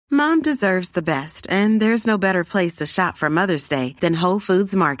Mom deserves the best, and there's no better place to shop for Mother's Day than Whole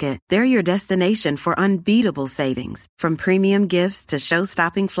Foods Market. They're your destination for unbeatable savings, from premium gifts to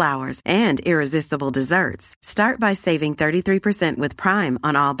show-stopping flowers and irresistible desserts. Start by saving 33% with Prime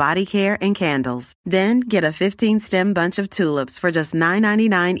on all body care and candles. Then get a 15-stem bunch of tulips for just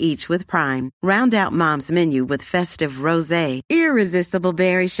 $9.99 each with Prime. Round out Mom's menu with festive rosé, irresistible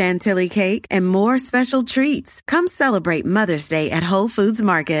berry chantilly cake, and more special treats. Come celebrate Mother's Day at Whole Foods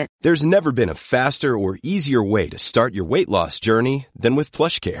Market. There's never been a faster or easier way to start your weight loss journey than with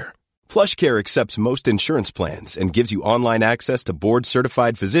PlushCare. PlushCare accepts most insurance plans and gives you online access to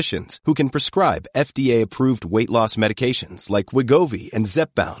board-certified physicians who can prescribe FDA-approved weight loss medications like Wegovy and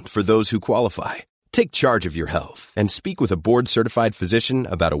Zepbound for those who qualify. Take charge of your health and speak with a board-certified physician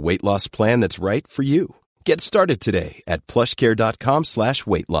about a weight loss plan that's right for you. Get started today at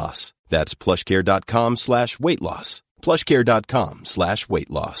plushcare.com/weight loss. That's plushcare.com/weight loss. plushcare.com/weight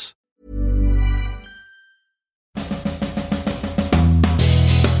loss.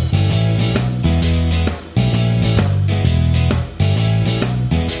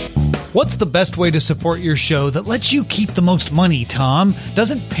 What's the best way to support your show that lets you keep the most money, Tom?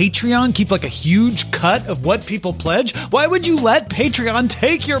 Doesn't Patreon keep like a huge cut of what people pledge? Why would you let Patreon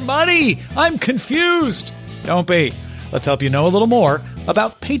take your money? I'm confused. Don't be. Let's help you know a little more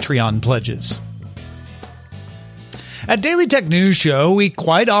about Patreon pledges. At Daily Tech News Show, we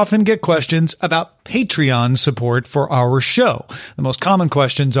quite often get questions about Patreon support for our show. The most common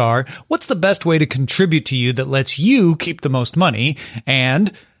questions are, what's the best way to contribute to you that lets you keep the most money?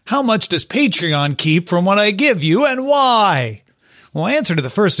 And how much does Patreon keep from what I give you, and why? Well, answer to the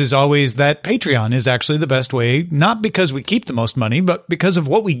first is always that Patreon is actually the best way, not because we keep the most money, but because of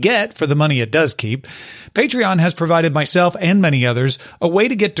what we get for the money it does keep. Patreon has provided myself and many others a way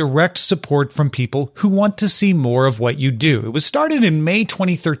to get direct support from people who want to see more of what you do. It was started in May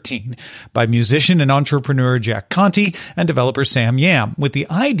 2013 by musician and entrepreneur Jack Conte and developer Sam Yam with the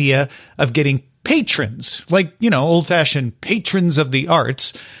idea of getting patrons, like, old-fashioned patrons of the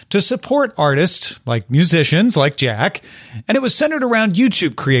arts, to support artists like musicians like Jack. And it was centered around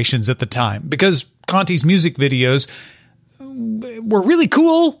YouTube creations at the time because Conte's music videos were really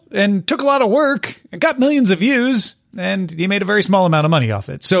cool and took a lot of work and got millions of views, and he made a very small amount of money off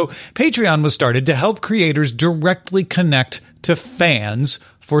it. So Patreon was started to help creators directly connect to fans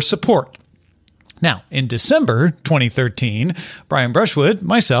for support. Now, in December 2013, Brian Brushwood,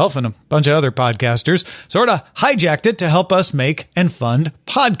 myself, and a bunch of other podcasters sort of hijacked it to help us make and fund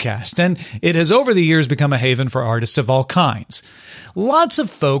podcasts. And it has over the years become a haven for artists of all kinds. Lots of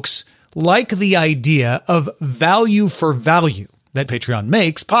folks like the idea of value for value that Patreon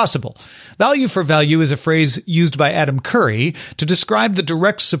makes possible. Value for value is a phrase used by Adam Curry to describe the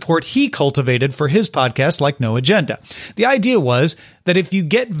direct support he cultivated for his podcast, Like No Agenda. The idea was that if you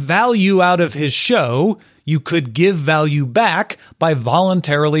get value out of his show, you could give value back by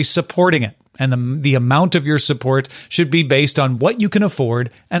voluntarily supporting it. And the amount of your support should be based on what you can afford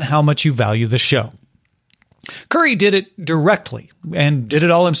and how much you value the show. Curry did it directly and did it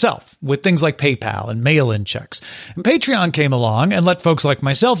all himself with things like PayPal and mail-in checks. And Patreon came along and let folks like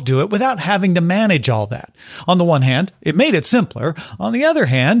myself do it without having to manage all that. On the one hand, it made it simpler. On the other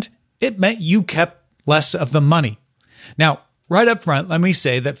hand, it meant you kept less of the money. Now, right up front, let me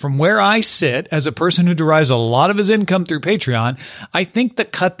say that from where I sit as a person who derives a lot of his income through Patreon, I think the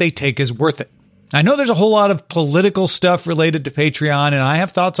cut they take is worth it. I know there's a whole lot of political stuff related to Patreon, and I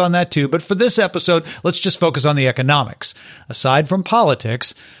have thoughts on that too, but for this episode, let's just focus on the economics. Aside from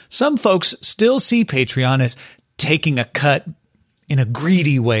politics, some folks still see Patreon as taking a cut in a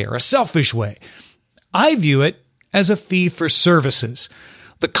greedy way or a selfish way. I view it as a fee for services.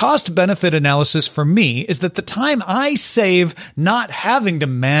 The cost-benefit analysis for me is that the time I save not having to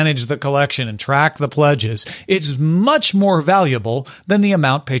manage the collection and track the pledges is much more valuable than the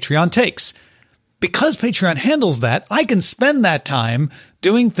amount Patreon takes. Because Patreon handles that, I can spend that time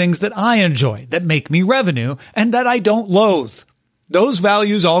doing things that I enjoy, that make me revenue, and that I don't loathe. Those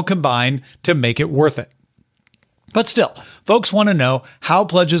values all combine to make it worth it. But still, folks want to know how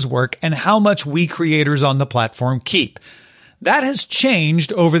pledges work and how much we creators on the platform keep. That has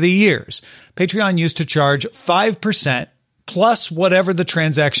changed over the years. Patreon used to charge 5% plus whatever the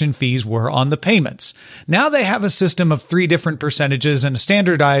transaction fees were on the payments. Now they have a system of 3 different percentages and a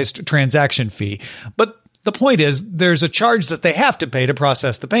standardized transaction fee. But the point is, there's a charge that they have to pay to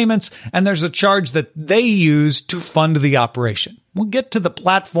process the payments, and there's a charge that they use to fund the operation. We'll get to the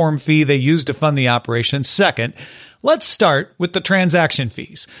platform fee they use to fund the operation second. Let's start with the transaction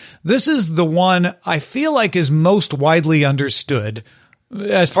fees. This is the one I feel like is most widely understood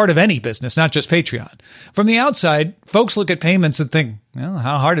as part of any business, not just Patreon. From the outside, folks look at payments and think, well,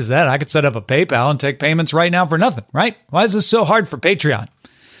 how hard is that? I could set up a PayPal and take payments right now for nothing, right? Why is this so hard for Patreon?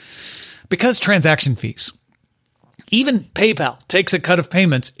 Because transaction fees. Even PayPal takes a cut of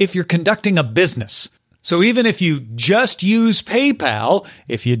payments if you're conducting a business. So even if you just use PayPal,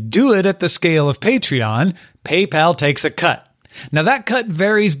 if you do it at the scale of Patreon, PayPal takes a cut. Now, that cut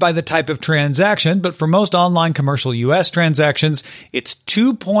varies by the type of transaction, but for most online commercial U.S. transactions, it's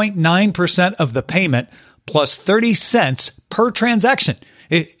 2.9% of the payment plus 30 cents per transaction.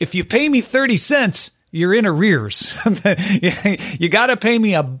 If you pay me 30 cents, you're in arrears. You got to pay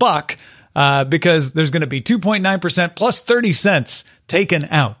me $1 because there's going to be 2.9% plus 30 cents taken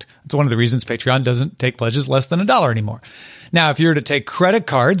out. It's one of the reasons Patreon doesn't take pledges less than $1 anymore. Now, if you're to take credit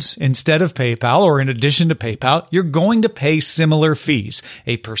cards instead of PayPal or in addition to PayPal, you're going to pay similar fees,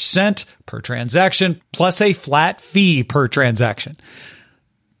 1% per transaction plus a flat fee per transaction.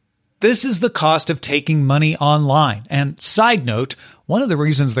 This is the cost of taking money online. And side note, one of the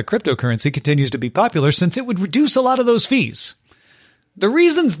reasons that cryptocurrency continues to be popular since it would reduce a lot of those fees. The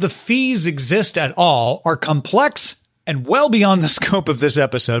reasons the fees exist at all are complex and well beyond the scope of this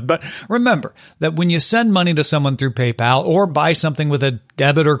episode. But remember that when you send money to someone through PayPal or buy something with a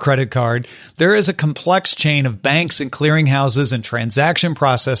debit or credit card, there is a complex chain of banks and clearinghouses and transaction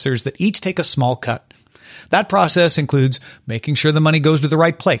processors that each take a small cut. That process includes making sure the money goes to the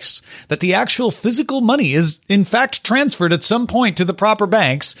right place, that the actual physical money is in fact transferred at some point to the proper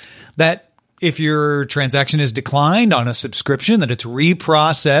banks, that if your transaction is declined on a subscription, that it's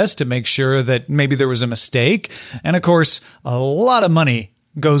reprocessed to make sure that maybe there was a mistake. And of course, a lot of money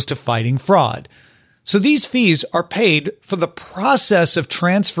goes to fighting fraud. So these fees are paid for the process of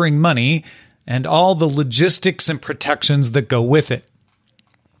transferring money and all the logistics and protections that go with it.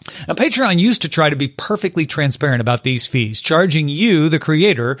 Now, Patreon used to try to be perfectly transparent about these fees, charging you, the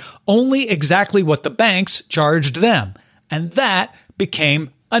creator, only exactly what the banks charged them. And that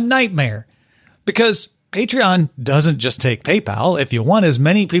became a nightmare. Because Patreon doesn't just take PayPal. If you want as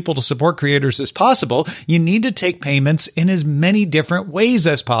many people to support creators as possible, you need to take payments in as many different ways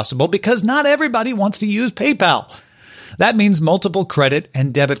as possible because not everybody wants to use PayPal. That means multiple credit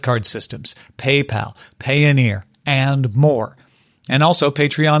and debit card systems, PayPal, Payoneer, and more. And also,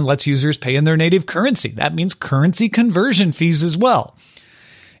 Patreon lets users pay in their native currency. That means currency conversion fees as well.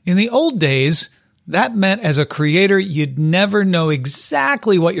 In the old days, that meant as a creator, you'd never know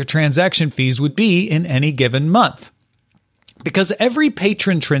exactly what your transaction fees would be in any given month. Because every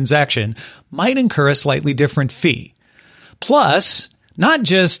patron transaction might incur a slightly different fee. Plus, not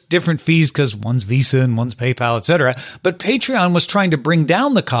just different fees because one's Visa and one's PayPal, etc., but Patreon was trying to bring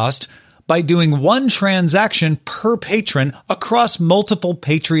down the cost by doing one transaction per patron across multiple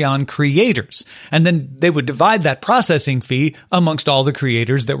Patreon creators. And then they would divide that processing fee amongst all the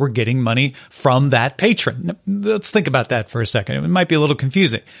creators that were getting money from that patron. Let's think about that for a second. It might be a little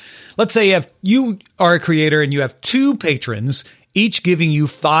confusing. Let's say you are a creator and you have two patrons, each giving you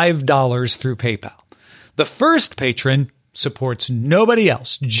 $5 through PayPal. The first patron supports nobody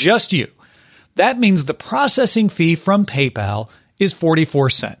else, just you. That means the processing fee from PayPal is 44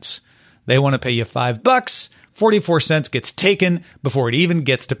 cents. They want to pay you $5. 44 cents gets taken before it even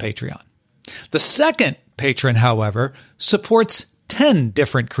gets to Patreon. The second patron, however, supports 10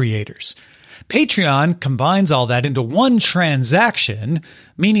 different creators. Patreon combines all that into one transaction,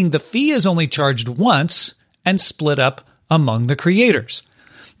 meaning the fee is only charged once and split up among the creators.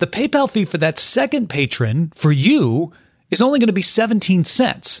 The PayPal fee for that second patron, for you, is only going to be 17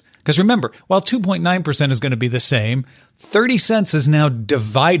 cents. Because remember, while 2.9% is going to be the same, 30 cents is now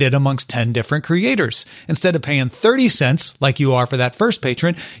divided amongst 10 different creators. Instead of paying 30 cents like you are for that first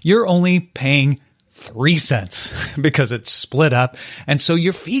patron, you're only paying 3 cents because it's split up. And so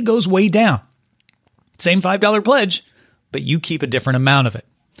your fee goes way down. Same $5 pledge, but you keep a different amount of it.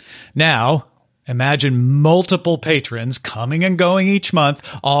 Now, imagine multiple patrons coming and going each month,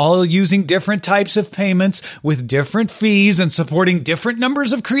 all using different types of payments with different fees and supporting different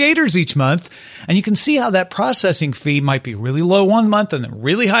numbers of creators each month. And you can see how that processing fee might be really low one month and then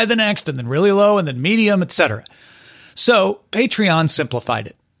really high the next and then really low and then medium, etc. So Patreon simplified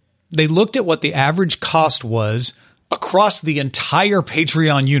it. They looked at what the average cost was across the entire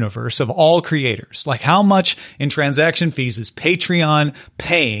Patreon universe of all creators, like how much in transaction fees is Patreon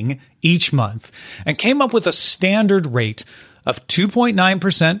paying each month, and came up with a standard rate of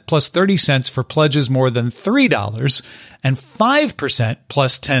 2.9% plus 30 cents for pledges more than $3 and 5%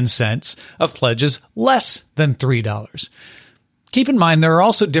 plus 10 cents of pledges less than $3. Keep in mind, there are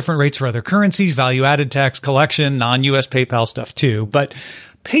also different rates for other currencies, value-added tax, collection, non-US PayPal stuff too, but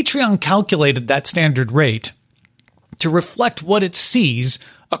Patreon calculated that standard rate to reflect what it sees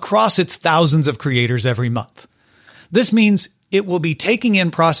across its thousands of creators every month. This means it will be taking in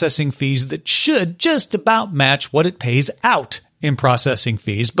processing fees that should just about match what it pays out in processing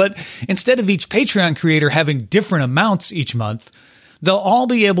fees. But instead of each Patreon creator having different amounts each month, they'll all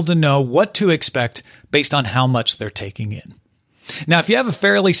be able to know what to expect based on how much they're taking in. Now, if you have a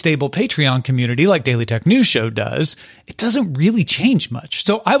fairly stable Patreon community like Daily Tech News Show does, it doesn't really change much.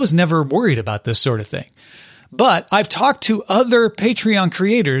 So I was never worried about this sort of thing. But I've talked to other Patreon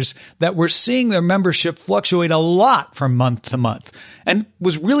creators that were seeing their membership fluctuate a lot from month to month, and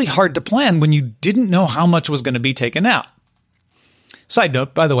was really hard to plan when you didn't know how much was going to be taken out. Side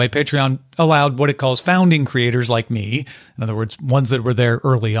note, by the way, Patreon allowed what it calls founding creators like me, in other words, ones that were there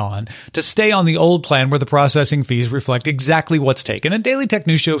early on, to stay on the old plan where the processing fees reflect exactly what's taken. And Daily Tech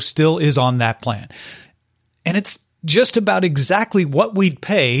News Show still is on that plan. And it's just about exactly what we'd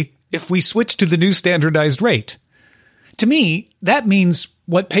pay if we switch to the new standardized rate. To me, that means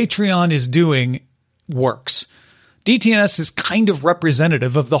what Patreon is doing works. DTNS is kind of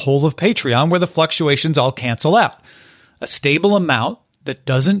representative of the whole of Patreon, where the fluctuations all cancel out. A stable amount that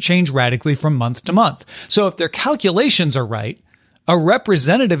doesn't change radically from month to month. So if their calculations are right, a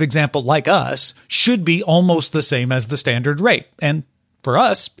representative example like us should be almost the same as the standard rate. And for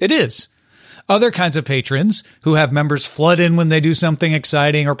us, it is. Other kinds of patrons who have members flood in when they do something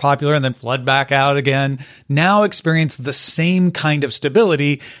exciting or popular and then flood back out again now experience the same kind of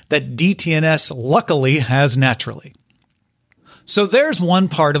stability that DTNS luckily has naturally. So there's one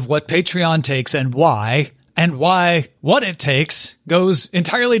part of what Patreon takes and why what it takes goes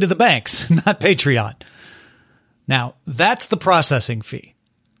entirely to the banks, not Patreon. Now, that's the processing fee.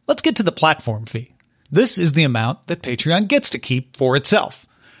 Let's get to the platform fee. This is the amount that Patreon gets to keep for itself.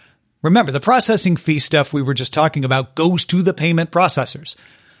 Remember, the processing fee stuff we were just talking about goes to the payment processors.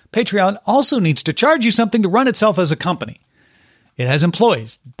 Patreon also needs to charge you something to run itself as a company. It has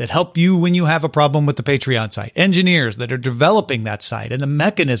employees that help you when you have a problem with the Patreon site, engineers that are developing that site, and the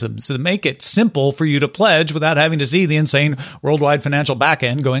mechanisms that make it simple for you to pledge without having to see the insane worldwide financial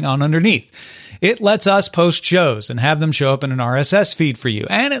backend going on underneath. It lets us post shows and have them show up in an RSS feed for you.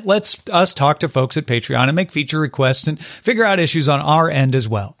 And it lets us talk to folks at Patreon and make feature requests and figure out issues on our end as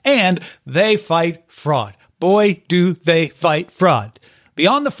well. And they fight fraud. Boy, do they fight fraud.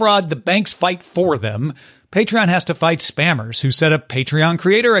 Beyond the fraud, the banks fight for them. Patreon has to fight spammers who set up Patreon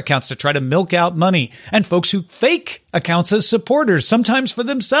creator accounts to try to milk out money, and folks who fake accounts as supporters, sometimes for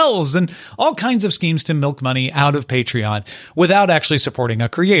themselves, and all kinds of schemes to milk money out of Patreon without actually supporting a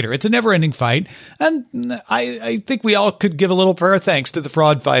creator. It's a never-ending fight, and I think we all could give a little prayer thanks to the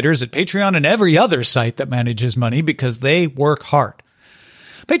fraud fighters at Patreon and every other site that manages money because they work hard.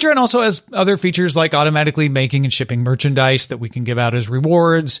 Patreon also has other features like automatically making and shipping merchandise that we can give out as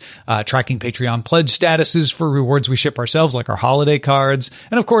rewards, tracking Patreon pledge statuses for rewards we ship ourselves, like our holiday cards,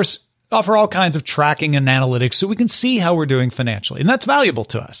 and of course, offer all kinds of tracking and analytics so we can see how we're doing financially. And that's valuable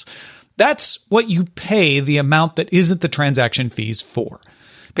to us. That's what you pay the amount that isn't the transaction fees for.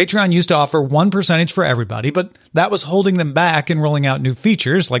 Patreon used to offer 1% for everybody, but that was holding them back in rolling out new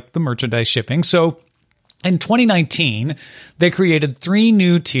features like the merchandise shipping. So in 2019, they created 3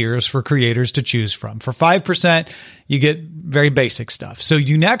 new tiers for creators to choose from. For 5%, you get very basic stuff. So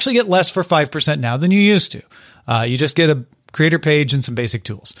you actually get less for 5% now than you used to. You just get a creator page and some basic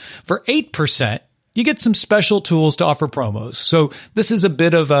tools. For 8%, you get some special tools to offer promos. So this is a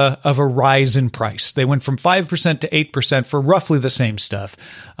bit of a rise in price. They went from 5% to 8% for roughly the same stuff.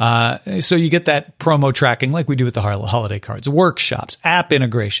 So you get that promo tracking like we do with the holiday cards, workshops, app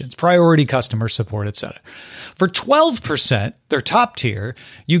integrations, priority customer support, etc. For 12%, their top tier,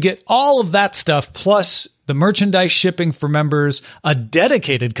 you get all of that stuff plus the merchandise shipping for members, a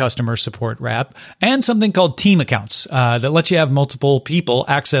dedicated customer support wrap, and something called team accounts that lets you have multiple people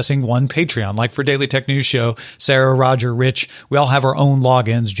accessing one Patreon. Like for Daily Tech News Show, Sarah, Roger, Rich, we all have our own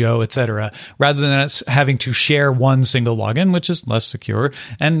logins, Joe, etc., rather than us having to share one single login, which is less secure,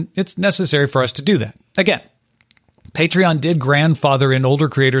 and it's necessary for us to do that. Again, Patreon did grandfather in older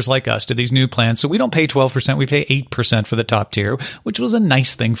creators like us to these new plans, so we don't pay 12%, we pay 8% for the top tier, which was a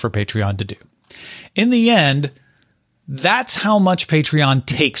nice thing for Patreon to do. In the end, that's how much Patreon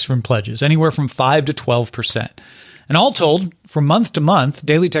takes from pledges, anywhere from 5 to 12%. And all told, from month to month,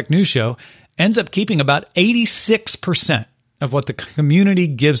 Daily Tech News Show ends up keeping about 86% of what the community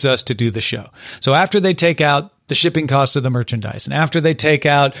gives us to do the show. So after they take out the shipping costs of the merchandise, and after they take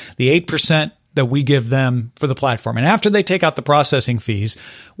out the 8% that we give them for the platform, and after they take out the processing fees,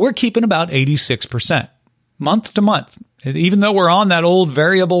 we're keeping about 86%, month to month. Even though we're on that old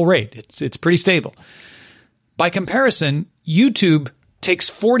variable rate, it's pretty stable. By comparison, YouTube takes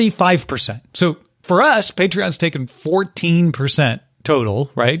 45%. So for us, Patreon's taken 14%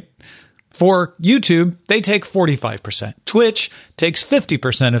 total, right? For YouTube, they take 45%. Twitch takes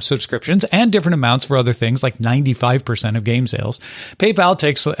 50% of subscriptions and different amounts for other things like 95% of game sales. PayPal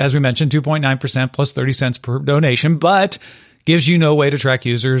takes, as we mentioned, 2.9% plus 30 cents per donation, but gives you no way to track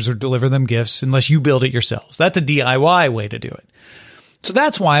users or deliver them gifts unless you build it yourselves. That's a DIY way to do it. So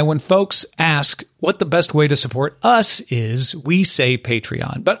that's why when folks ask what the best way to support us is, we say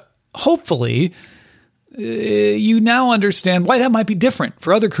Patreon. But hopefully, you now understand why that might be different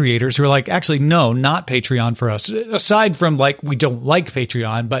for other creators who are like, actually, no, not Patreon for us. Aside from like, we don't like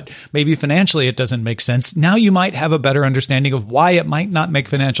Patreon, but maybe financially it doesn't make sense. Now you might have a better understanding of why it might not make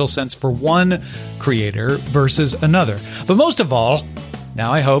financial sense for one creator versus another. But most of all,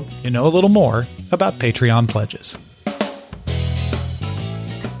 now I hope you know a little more about Patreon pledges.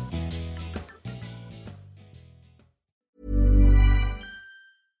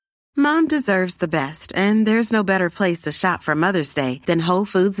 Mom deserves the best, and there's no better place to shop for Mother's Day than Whole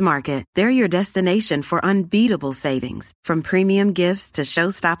Foods Market. They're your destination for unbeatable savings, from premium gifts to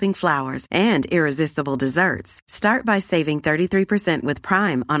show-stopping flowers and irresistible desserts. Start by saving 33% with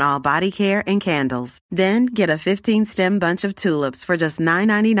Prime on all body care and candles. Then get a 15-stem bunch of tulips for just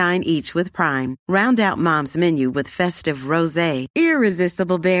 $9.99 each with Prime. Round out Mom's menu with festive rosé,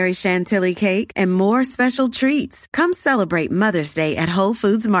 irresistible berry chantilly cake, and more special treats. Come celebrate Mother's Day at Whole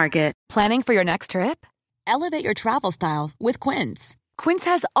Foods Market. Planning for your next trip? Elevate your travel style with Quince. Quince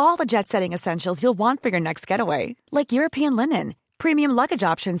has all the jet-setting essentials you'll want for your next getaway, like European linen, premium luggage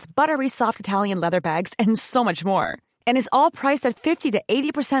options, buttery soft Italian leather bags, and so much more. And is all priced at 50 to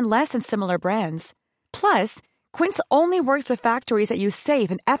 80% less than similar brands. Plus, Quince only works with factories that use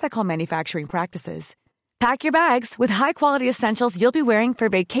safe and ethical manufacturing practices. Pack your bags with high-quality essentials you'll be wearing for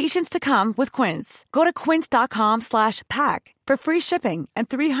vacations to come with Quince. Go to quince.com/pack for free shipping and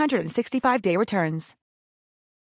 365-day returns.